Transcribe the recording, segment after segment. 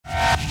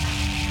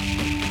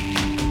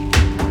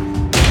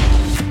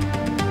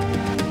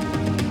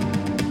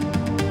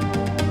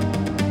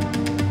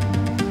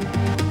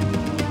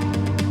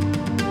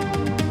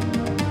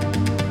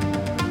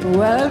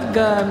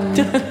Welcome.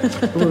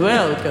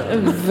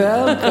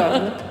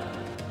 Welcome.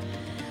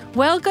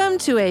 Welcome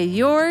to a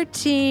Your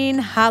Teen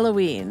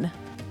Halloween.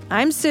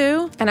 I'm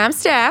Sue. And I'm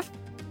Steph.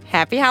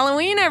 Happy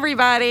Halloween,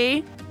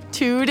 everybody.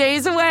 2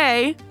 days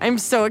away. I'm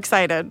so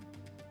excited.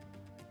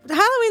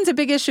 Halloween's a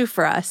big issue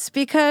for us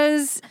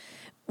because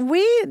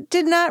we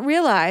did not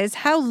realize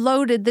how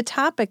loaded the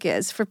topic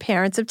is for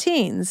parents of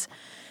teens.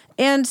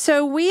 And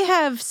so we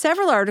have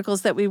several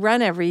articles that we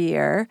run every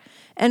year,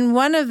 and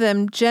one of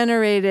them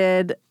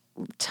generated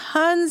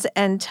tons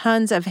and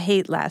tons of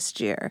hate last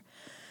year.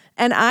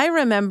 And I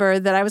remember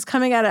that I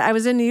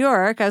was in New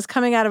York, I was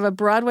coming out of a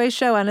Broadway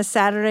show on a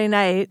Saturday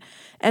night,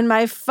 and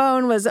my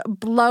phone was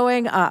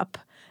blowing up.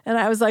 And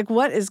I was like,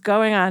 what is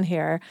going on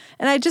here?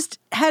 And I just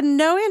had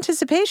no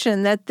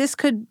anticipation that this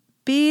could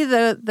be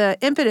the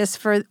impetus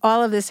for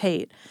all of this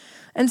hate.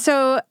 And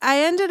so I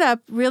ended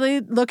up really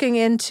looking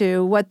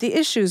into what the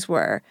issues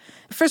were.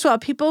 First of all,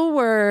 people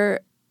were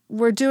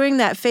doing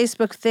that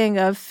Facebook thing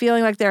of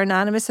feeling like they're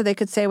anonymous so they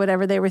could say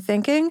whatever they were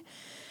thinking.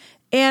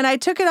 And I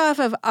took it off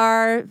of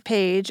our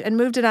page and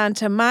moved it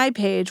onto my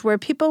page where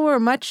people were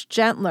much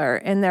gentler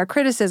in their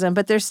criticism,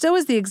 but there still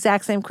was the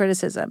exact same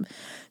criticism.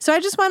 So I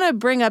just want to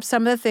bring up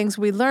some of the things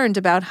we learned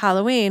about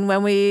Halloween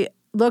when we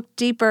looked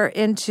deeper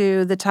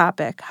into the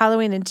topic,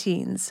 Halloween and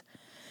teens.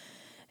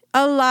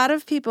 A lot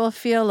of people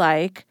feel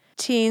like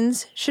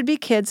teens should be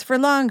kids for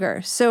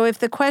longer. So if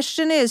the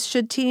question is,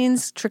 should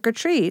teens trick or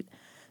treat?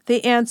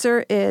 The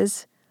answer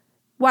is,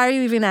 why are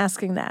you even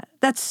asking that?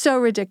 That's so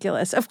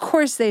ridiculous. Of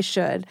course they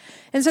should.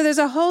 And so there's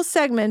a whole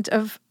segment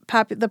of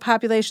the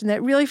population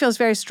that really feels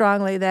very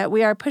strongly that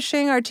we are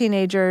pushing our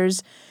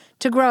teenagers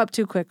to grow up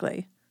too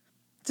quickly.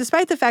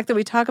 Despite the fact that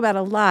we talk about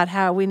a lot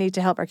how we need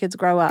to help our kids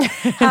grow up,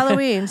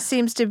 Halloween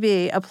seems to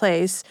be a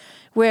place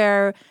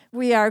where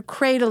we are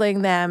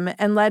cradling them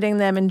and letting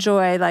them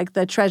enjoy like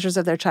the treasures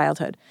of their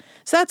childhood.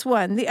 So that's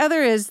one. The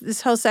other is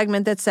this whole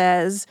segment that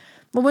says,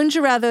 well, wouldn't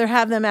you rather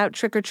have them out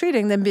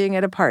trick-or-treating than being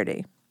at a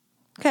party?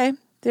 Okay,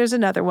 there's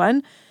another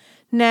one.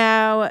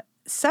 Now,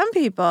 some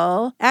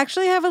people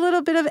actually have a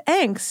little bit of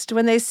angst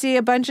when they see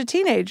a bunch of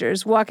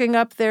teenagers walking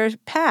up their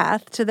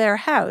path to their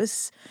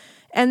house,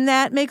 and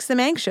that makes them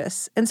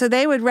anxious. And so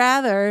they would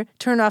rather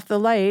turn off the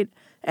light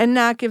and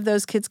not give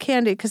those kids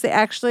candy because they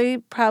actually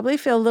probably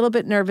feel a little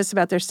bit nervous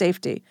about their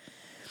safety.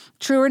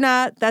 True or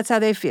not, that's how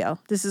they feel.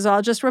 This is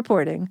all just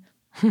reporting.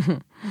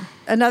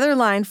 Another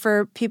line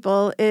for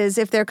people is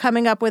if they're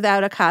coming up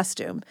without a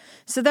costume.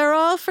 So they're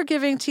all for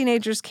giving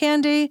teenagers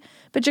candy,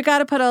 but you got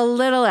to put a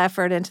little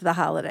effort into the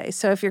holiday.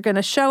 So if you're going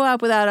to show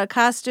up without a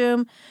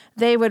costume,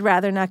 they would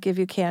rather not give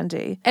you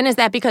candy. And is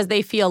that because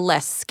they feel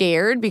less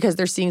scared because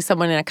they're seeing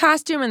someone in a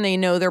costume and they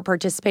know they're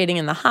participating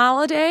in the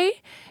holiday?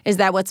 Is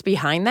that what's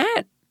behind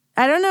that?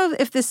 I don't know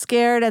if the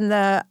scared and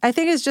I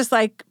think it's just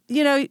like,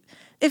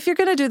 if you're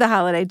going to do the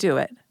holiday, do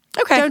it.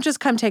 Okay. Don't just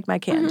come take my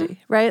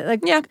candy, right?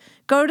 Like,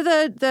 go to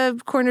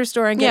the corner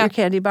store and get your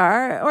candy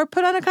bar, or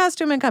put on a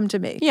costume and come to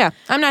me. Yeah.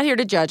 I'm not here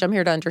to judge. I'm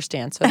here to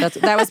understand. So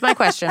that was my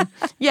question.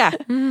 Yeah.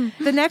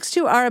 The next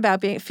two are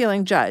about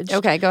feeling judged.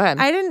 Okay, go ahead.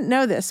 I didn't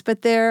know this,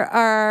 but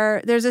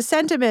there's a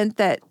sentiment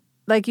that,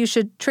 like, you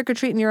should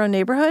trick-or-treat in your own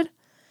neighborhood.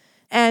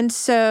 And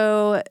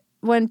so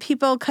when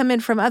people come in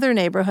from other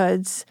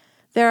neighborhoods,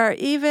 there are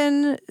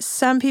even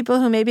some people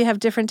who maybe have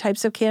different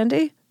types of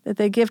candy that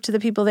they give to the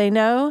people they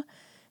know,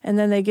 and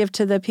then they give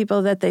to the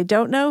people that they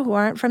don't know who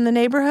aren't from the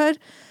neighborhood.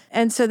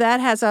 And so that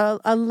has a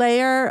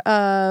layer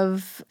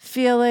of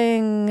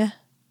feeling,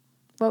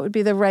 what would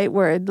be the right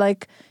word?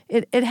 Like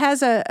it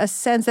has a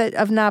sense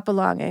of not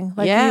belonging.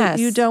 Like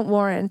you don't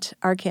warrant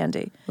our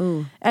candy.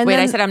 Ooh. And Wait,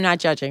 I said I'm not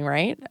judging,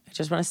 right? I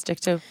just want to stick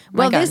to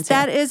my guns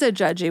that is a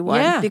judgy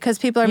one because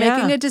people are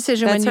making a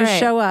decision when you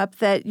show up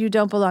that you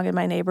don't belong in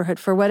my neighborhood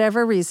for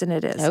whatever reason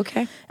it is.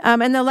 Okay.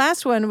 And the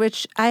last one,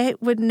 which I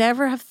would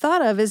never have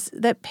thought of, is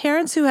that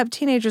parents who have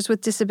teenagers with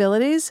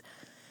disabilities,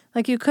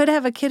 like you could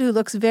have a kid who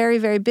looks very,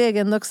 very big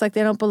and looks like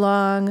they don't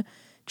belong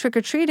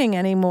trick-or-treating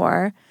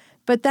anymore,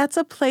 but that's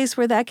a place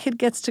where that kid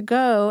gets to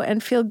go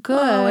and feel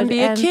good. And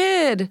be a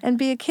kid. And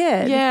be a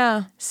kid.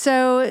 Yeah.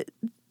 So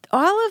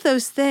all of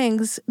those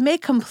things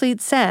make complete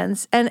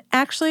sense and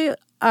actually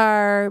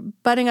are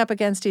butting up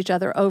against each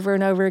other over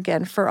and over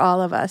again for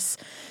all of us.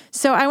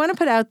 So I want to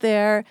put out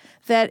there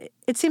that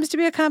it seems to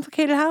be a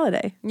complicated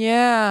holiday.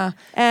 Yeah.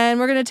 And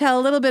we're going to tell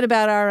a little bit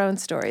about our own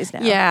stories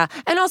now. Yeah.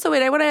 And also,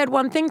 wait, I want to add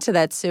one thing to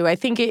that, Sue. I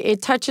think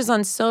it touches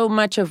on so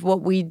much of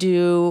what we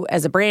do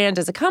as a brand,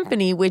 as a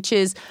company, which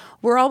is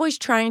we're always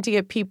trying to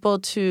get people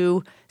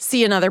to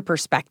see another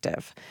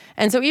perspective.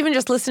 And so even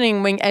just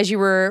listening as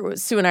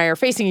Sue and I are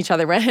facing each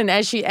other, right? And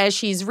as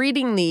she's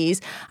reading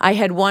these, I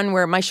had one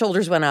where my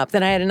shoulders went up.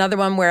 Then I had another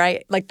one where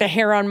the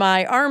hair on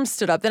my arm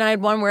stood up. Then I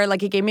had one where it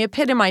gave me a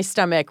pit in my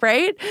stomach,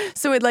 right?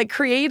 So it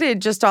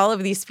created just all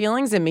of these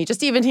feelings in me,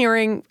 just even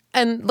hearing,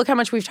 and look how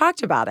much we've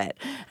talked about it.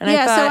 And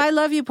so I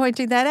love you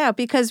pointing that out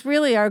because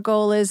really our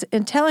goal is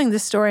in telling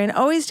this story and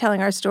always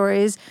telling our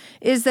stories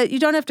is that you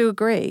don't have to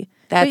agree.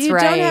 That's but you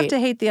right. don't have to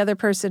hate the other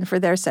person for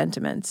their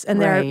sentiments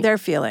and their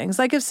feelings.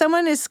 Like if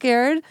someone is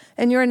scared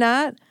and you're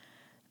not,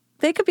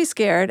 they could be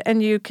scared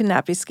and you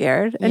cannot be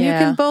scared. And you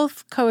can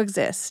both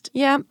coexist.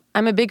 Yeah,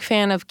 I'm a big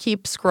fan of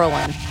keep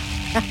scrolling.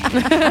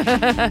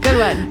 Good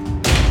one.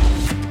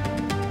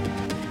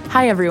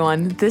 Hi,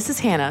 everyone. This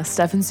is Hannah,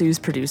 Steph and Sue's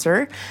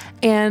producer.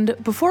 And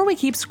before we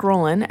keep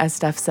scrolling, as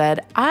Steph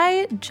said,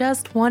 I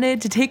just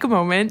wanted to take a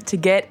moment to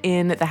get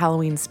in the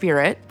Halloween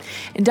spirit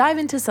and dive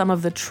into some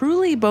of the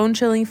truly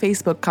bone-chilling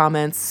Facebook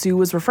comments Sue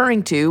was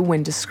referring to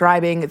when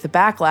describing the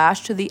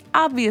backlash to the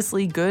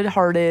obviously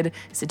good-hearted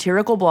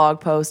satirical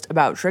blog post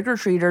about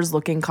trick-or-treaters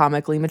looking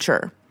comically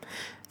mature.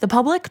 The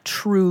public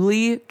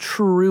truly,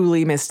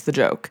 truly missed the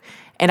joke,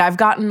 and I've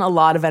gotten a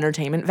lot of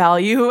entertainment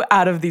value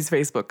out of these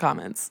Facebook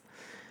comments.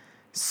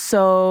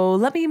 So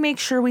let me make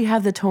sure we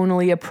have the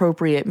tonally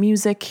appropriate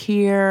music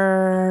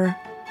here.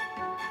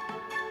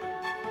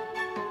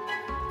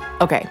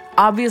 Okay,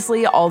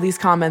 obviously all these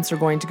comments are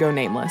going to go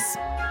nameless.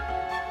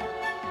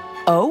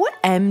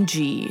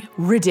 OMG,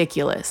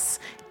 ridiculous.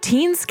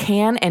 Teens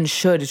can and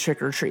should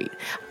trick or treat.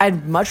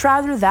 I'd much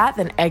rather that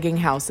than egging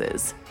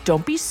houses.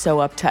 Don't be so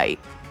uptight.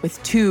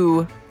 With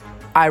 2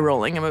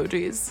 eye-rolling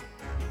emojis.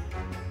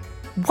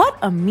 What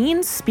a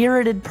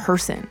mean-spirited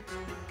person.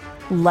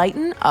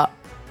 Lighten up.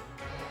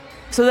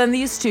 So then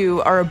these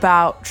 2 are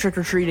about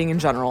trick-or-treating in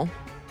general.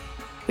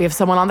 We have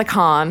someone on the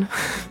con.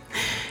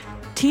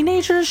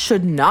 Teenagers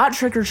should not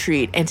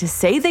trick-or-treat, and to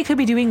say they could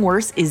be doing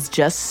worse is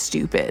just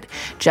stupid.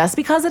 Just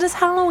because it is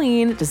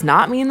Halloween does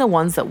not mean the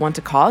ones that want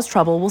to cause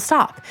trouble will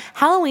stop.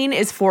 Halloween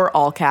is for,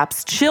 all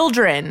caps,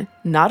 children,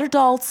 not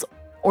adults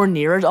or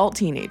near-adult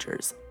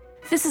teenagers.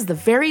 This is the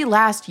very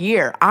last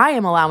year I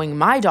am allowing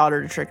my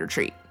daughter to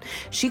trick-or-treat.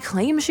 She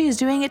claims she is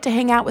doing it to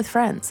hang out with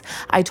friends.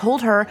 I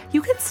told her,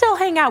 you can still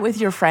hang out with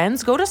your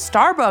friends, go to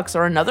Starbucks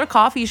or another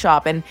coffee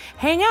shop and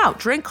hang out,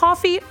 drink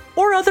coffee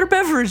or other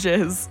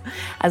beverages.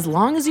 As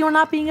long as you are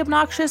not being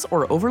obnoxious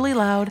or overly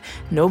loud,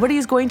 nobody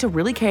is going to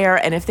really care,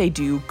 and if they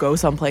do, go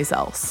someplace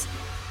else.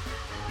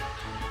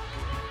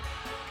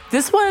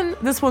 This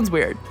one's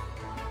weird.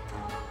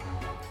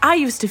 I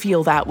used to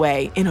feel that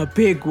way in a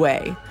big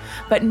way,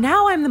 but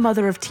now I'm the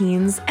mother of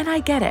teens and I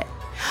get it.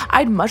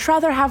 I'd much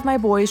rather have my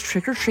boys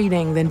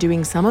trick-or-treating than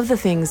doing some of the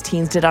things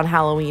teens did on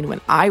Halloween when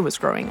I was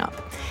growing up.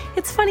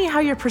 It's funny how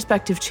your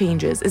perspective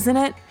changes, isn't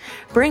it?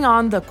 Bring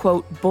on the,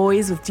 quote,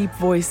 boys with deep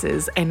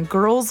voices and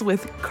girls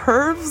with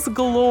curves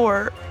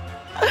galore.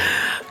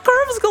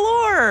 Curves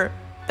galore!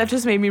 That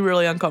just made me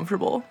really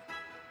uncomfortable.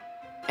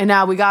 And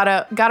now we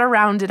gotta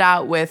round it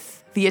out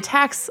with the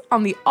attacks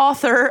on the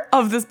author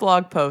of this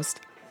blog post.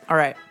 All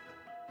right.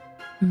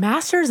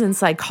 Masters in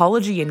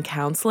psychology and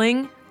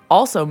counseling,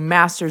 also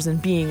masters in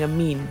being a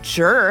mean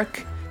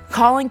jerk,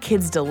 calling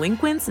kids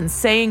delinquents and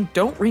saying,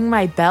 don't ring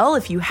my bell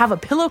if you have a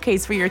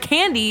pillowcase for your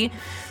candy.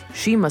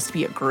 She must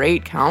be a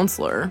great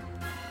counselor.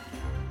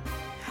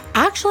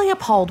 Actually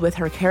appalled with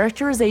her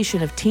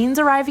characterization of teens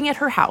arriving at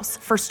her house,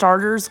 for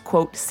starters,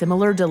 quote,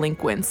 similar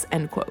delinquents,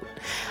 end quote.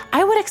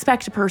 I would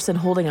expect a person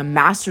holding a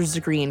master's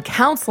degree in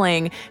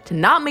counseling to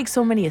not make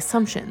so many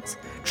assumptions.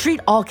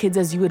 Treat all kids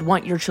as you would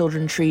want your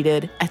children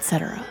treated,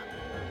 etc.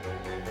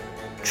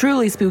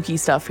 Truly spooky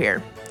stuff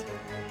here.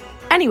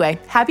 Anyway,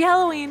 happy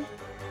Halloween!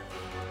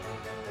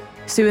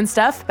 Sue and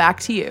Steph,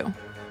 back to you.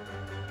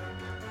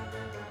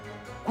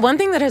 One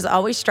thing that has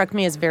always struck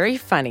me as very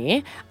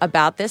funny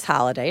about this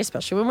holiday,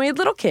 especially when we had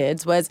little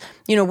kids, was,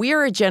 we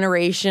are a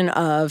generation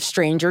of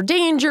stranger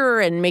danger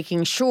and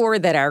making sure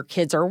that our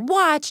kids are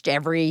watched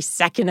every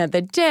second of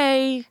the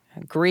day.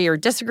 Agree or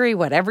disagree,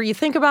 whatever you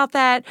think about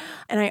that.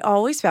 And I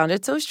always found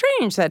it so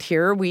strange that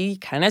here we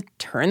kind of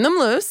turn them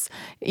loose,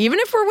 even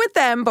if we're with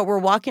them, but we're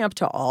walking up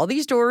to all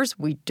these doors.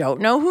 We don't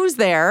know who's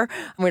there.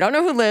 We don't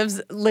know who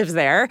lives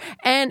there,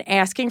 and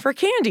asking for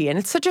candy. And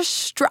it's such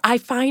I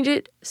find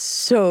it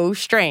so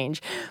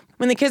strange.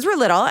 When the kids were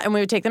little and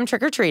we would take them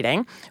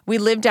trick-or-treating, we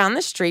lived down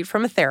the street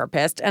from a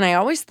therapist. And I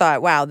always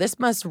thought, wow, this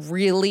must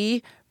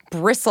really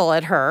bristle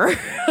at her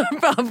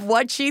of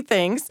what she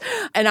thinks.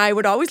 And I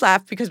would always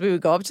laugh because we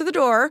would go up to the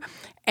door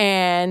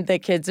and the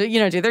kids would,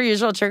 do their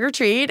usual trick or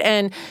treat.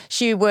 And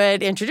she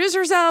would introduce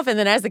herself. And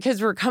then as the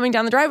kids were coming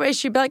down the driveway,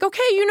 she'd be like, okay,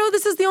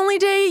 this is the only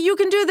day you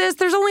can do this.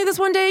 There's only this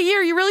one day a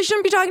year. You really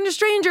shouldn't be talking to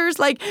strangers.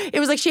 It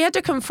was like she had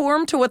to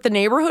conform to what the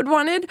neighborhood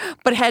wanted,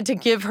 but had to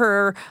give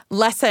her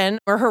lesson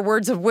or her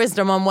words of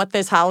wisdom on what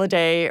this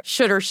holiday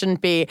should or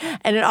shouldn't be.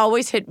 And it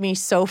always hit me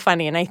so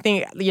funny. And I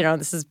think,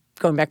 this is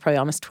going back probably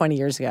almost 20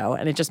 years ago,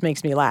 and it just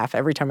makes me laugh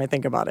every time I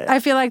think about it.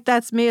 I feel like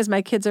that's me as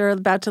my kids are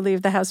about to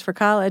leave the house for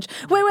college.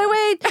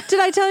 Wait.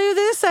 Did I tell you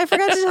this? I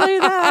forgot to tell you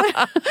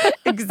that.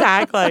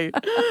 Exactly.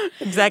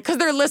 Because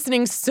they're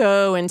listening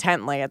so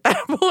intently at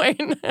that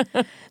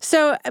point.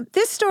 So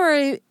this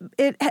story,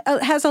 it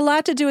has a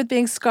lot to do with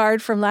being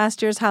scarred from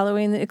last year's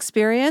Halloween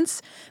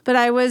experience. But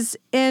I was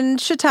in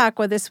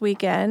Chautauqua this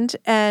weekend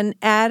and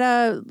at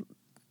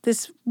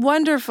this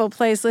wonderful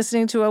place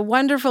listening to a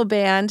wonderful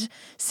band,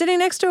 sitting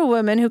next to a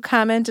woman who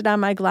commented on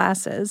my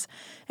glasses.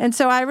 And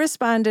so I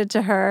responded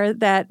to her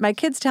that my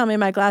kids tell me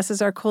my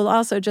glasses are cool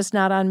also, just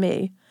not on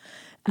me.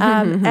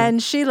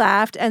 And she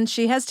laughed, and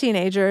she has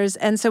teenagers.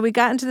 And so we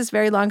got into this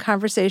very long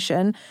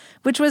conversation,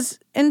 which was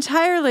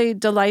entirely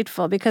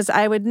delightful because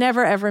I would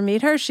never, ever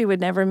meet her. She would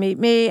never meet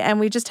me. And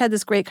we just had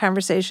this great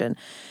conversation.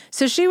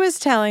 So she was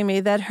telling me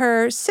that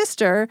her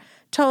sister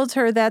told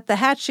her that the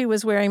hat she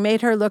was wearing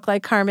made her look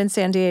like Carmen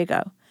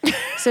Sandiego.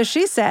 So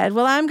she said,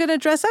 well, I'm going to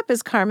dress up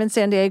as Carmen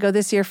Sandiego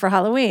this year for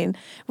Halloween,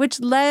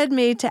 which led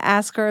me to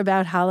ask her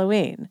about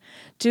Halloween.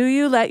 Do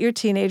you let your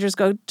teenagers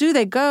go? Do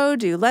they go?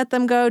 Do you let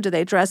them go? Do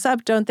they dress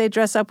up? Don't they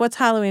dress up? What's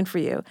Halloween for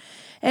you?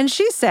 And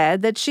she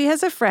said that she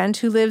has a friend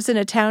who lives in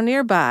a town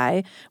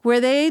nearby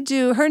where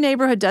her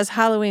neighborhood does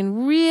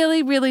Halloween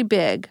really, really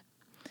big.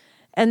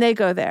 And they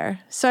go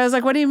there. So I was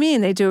like, what do you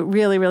mean they do it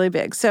really, really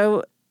big?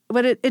 So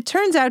but it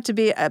turns out to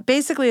be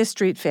basically a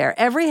street fair.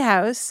 Every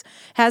house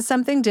has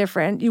something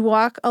different. You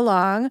walk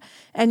along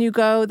and you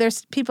go,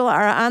 people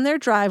are on their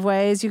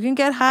driveways. You can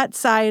get hot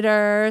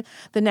cider.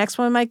 The next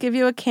one might give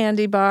you a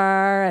candy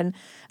bar.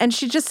 And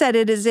she just said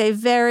it is a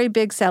very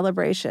big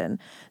celebration.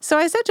 So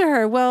I said to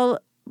her, well,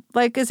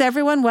 is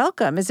everyone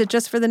welcome? Is it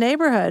just for the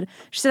neighborhood?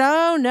 She said,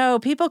 oh, no,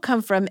 people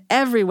come from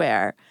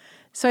everywhere.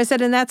 So I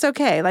said, and that's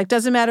okay.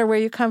 Doesn't matter where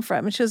you come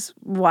from. And she goes,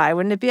 why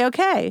wouldn't it be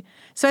okay?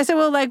 So I said,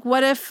 well,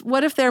 what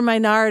if they're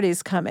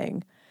minorities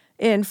coming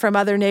in from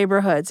other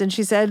neighborhoods? And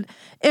she said,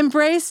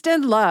 embraced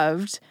and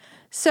loved.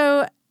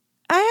 So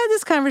I had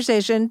this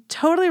conversation,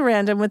 totally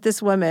random, with this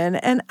woman,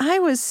 and I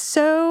was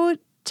so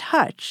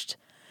touched.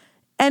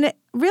 And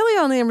really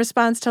only in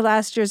response to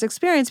last year's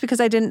experience,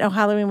 because I didn't know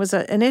Halloween was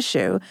an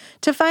issue,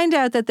 to find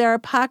out that there are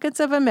pockets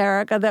of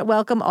America that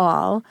welcome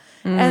all,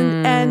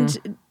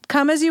 and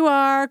come as you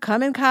are,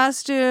 come in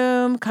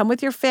costume, come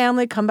with your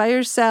family, come by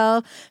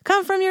yourself,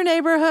 come from your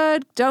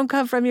neighborhood, don't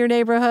come from your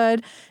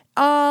neighborhood,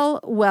 all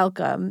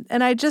welcome.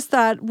 And I just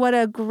thought, what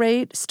a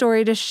great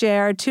story to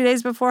share 2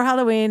 days before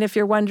Halloween. If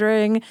you're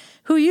wondering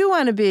who you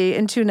want to be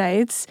in 2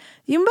 nights,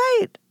 you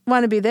might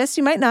want to be this,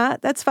 you might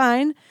not, that's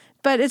fine.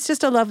 But it's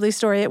just a lovely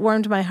story. It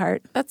warmed my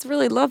heart. That's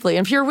really lovely.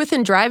 And if you're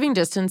within driving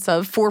distance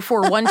of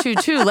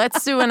 44122,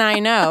 let Sue and I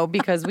know,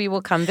 because we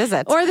will come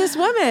visit. Or this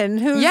woman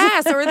who's...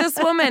 Yes, or this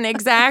woman,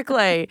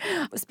 exactly.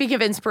 Speaking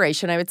of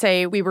inspiration, I would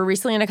say we were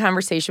recently in a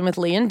conversation with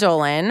Lian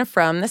Dolan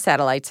from the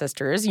Satellite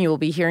Sisters. You will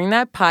be hearing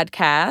that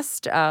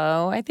podcast,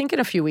 I think,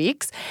 in a few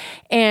weeks.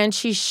 And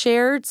she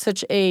shared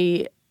such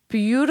a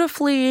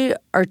beautifully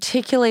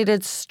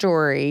articulated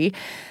story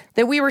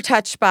that we were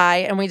touched by,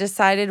 and we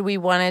decided we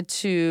wanted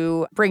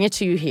to bring it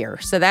to you here.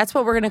 So that's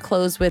what we're going to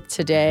close with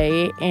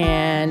today,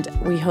 and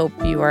we hope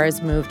you are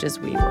as moved as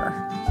we were.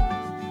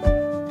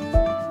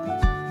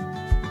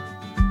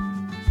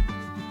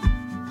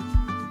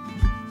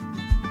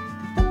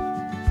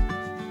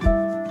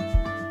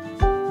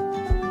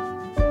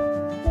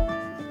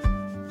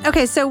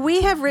 Okay, so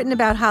we have written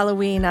about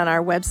Halloween on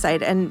our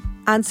website, and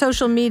on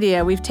social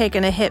media, we've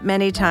taken a hit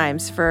many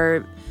times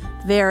for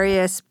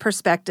various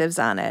perspectives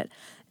on it.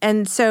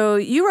 And so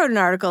you wrote an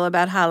article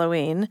about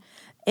Halloween,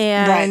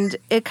 and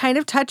It kind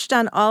of touched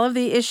on all of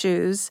the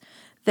issues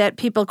that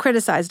people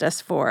criticized us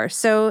for.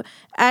 So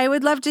I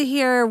would love to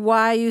hear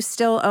why you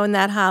still own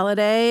that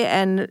holiday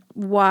and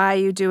why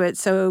you do it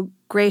so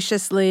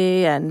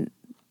graciously and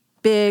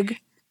big.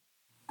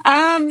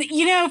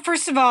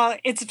 First of all,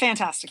 it's a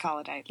fantastic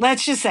holiday.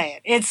 Let's just say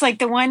it. It's like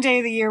the one day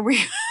of the year where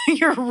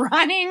you're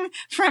running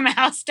from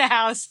house to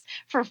house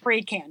for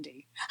free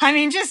candy. I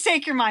mean, just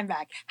take your mind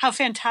back how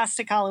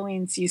fantastic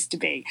Halloween's used to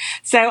be.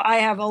 So I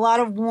have a lot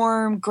of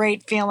warm,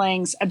 great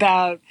feelings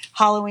about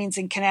Halloween's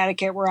in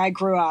Connecticut where I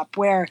grew up,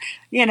 where,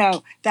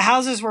 the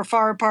houses were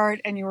far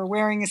apart and you were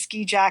wearing a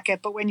ski jacket,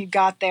 but when you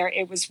got there,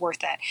 it was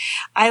worth it.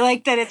 I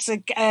like that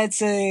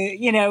it's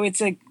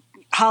a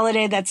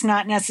holiday that's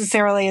not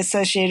necessarily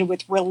associated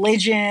with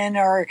religion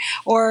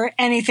or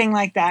anything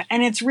like that.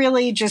 And it's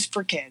really just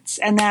for kids.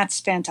 And that's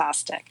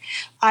fantastic.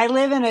 I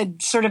live in a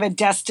sort of a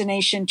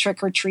destination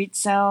trick-or-treat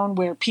zone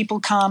where people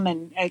come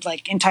and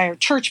entire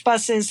church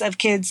buses of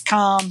kids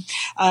come,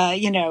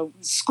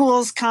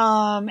 schools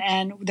come,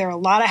 and there are a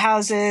lot of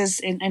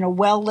houses in a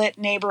well-lit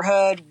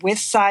neighborhood with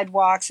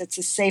sidewalks. It's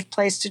a safe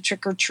place to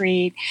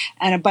trick-or-treat.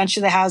 And a bunch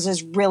of the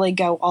houses really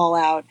go all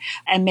out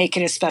and make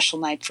it a special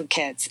night for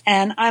kids.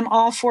 And I'm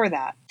all for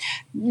that.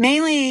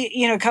 Mainly,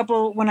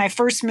 when I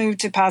first moved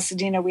to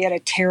Pasadena, we had a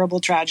terrible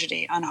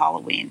tragedy on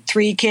Halloween.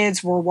 3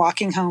 kids were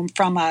walking home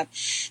from I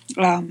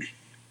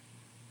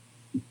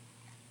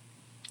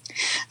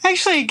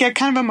actually get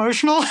kind of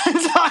emotional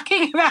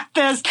talking about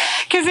this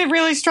because it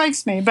really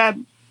strikes me. But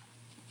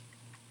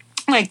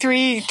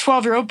 3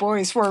 12-year-old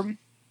boys were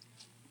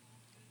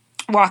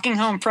walking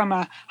home from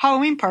a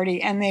Halloween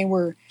party and they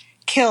were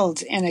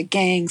killed in a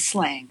gang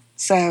slaying.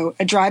 So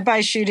a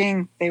drive-by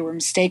shooting, they were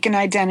mistaken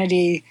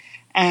identity,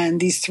 and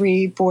these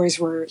 3 boys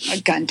were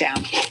gunned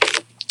down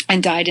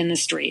and died in the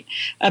street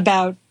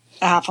about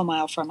a half a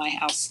mile from my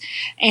house.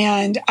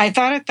 And I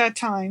thought at that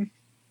time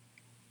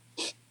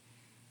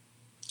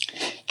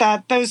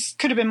that those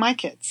could have been my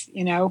kids,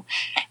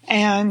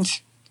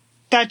 and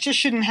that just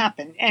shouldn't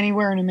happen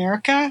anywhere in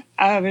America.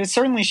 But it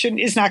certainly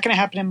is not going to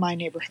happen in my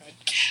neighborhood.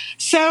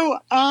 So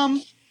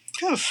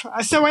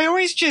So I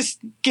always just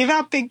give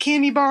out big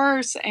candy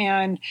bars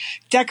and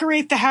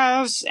decorate the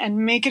house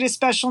and make it a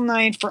special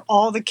night for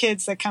all the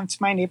kids that come to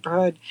my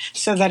neighborhood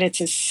so that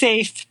it's a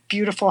safe,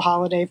 beautiful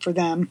holiday for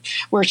them,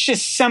 where it's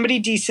just somebody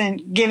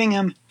decent giving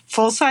them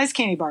full-size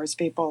candy bars,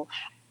 people,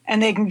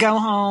 and they can go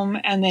home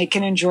and they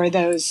can enjoy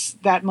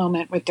that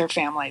moment with their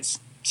families.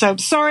 So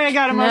sorry I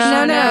got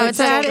emotional. No,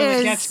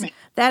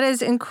 that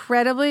is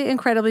incredibly,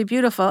 incredibly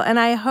beautiful. And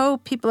I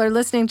hope people are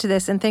listening to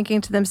this and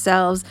thinking to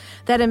themselves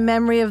that in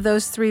memory of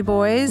those 3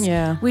 boys,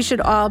 we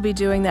should all be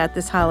doing that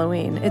this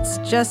Halloween. It's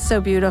just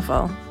so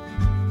beautiful.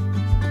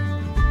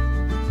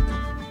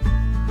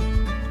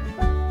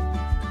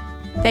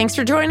 Thanks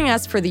for joining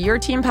us for the Your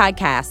Teen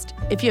podcast.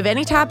 If you have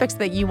any topics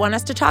that you want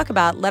us to talk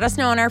about, let us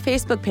know on our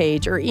Facebook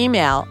page or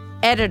email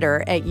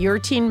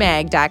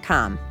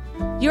editor@yourteenmag.com.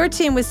 Your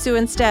Teen with Sue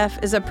and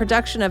Steph is a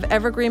production of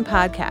Evergreen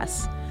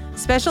Podcasts.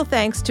 Special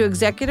thanks to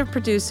executive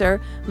producer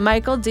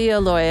Michael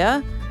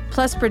D'Aloia,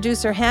 plus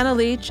producer Hannah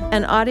Leach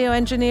and audio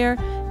engineer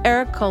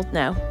Eric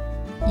Koltnow.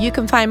 You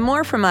can find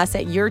more from us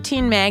at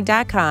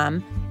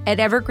yourteenmag.com, at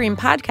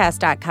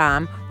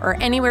evergreenpodcast.com,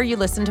 or anywhere you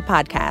listen to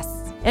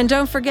podcasts. And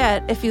don't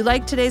forget, if you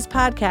like today's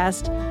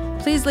podcast,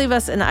 please leave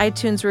us an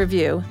iTunes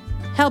review.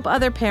 Help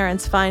other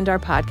parents find our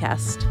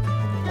podcast.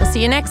 We'll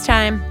see you next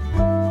time.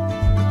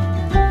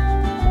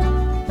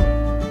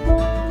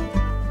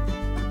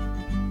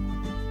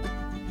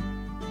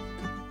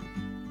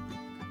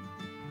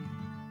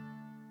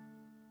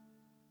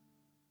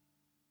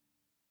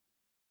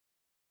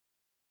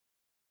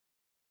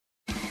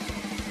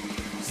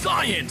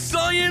 Science,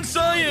 science,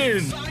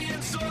 science!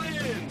 Science,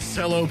 science!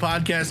 Hello,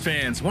 podcast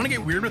fans. Want to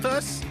get weird with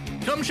us?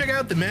 Come check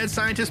out the Mad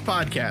Scientist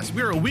Podcast.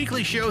 We're a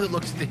weekly show that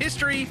looks at the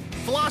history,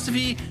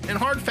 philosophy, and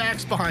hard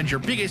facts behind your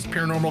biggest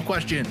paranormal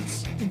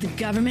questions. Did the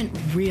government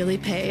really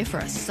pay for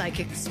a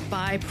psychic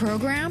spy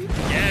program?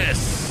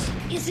 Yes!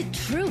 Is it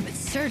true that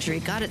surgery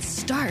got its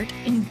start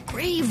in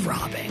grave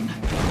robbing?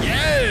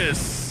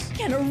 Yes!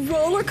 Can a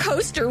roller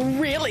coaster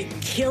really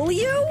kill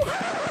you?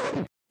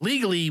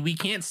 Legally, we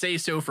can't say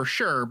so for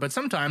sure, but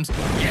sometimes,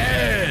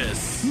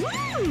 yes!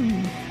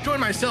 Join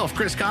myself,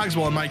 Chris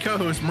Cogswell, and my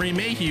co-host, Marie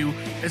Mayhew,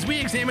 as we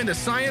examine the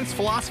science,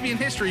 philosophy, and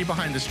history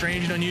behind the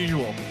strange and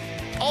unusual.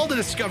 All to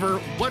discover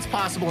what's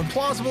possible and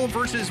plausible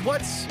versus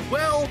what's,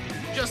 well,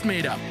 just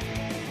made up.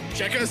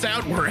 Check us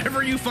out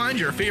wherever you find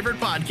your favorite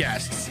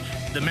podcasts.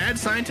 The Mad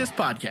Scientist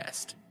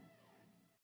Podcast.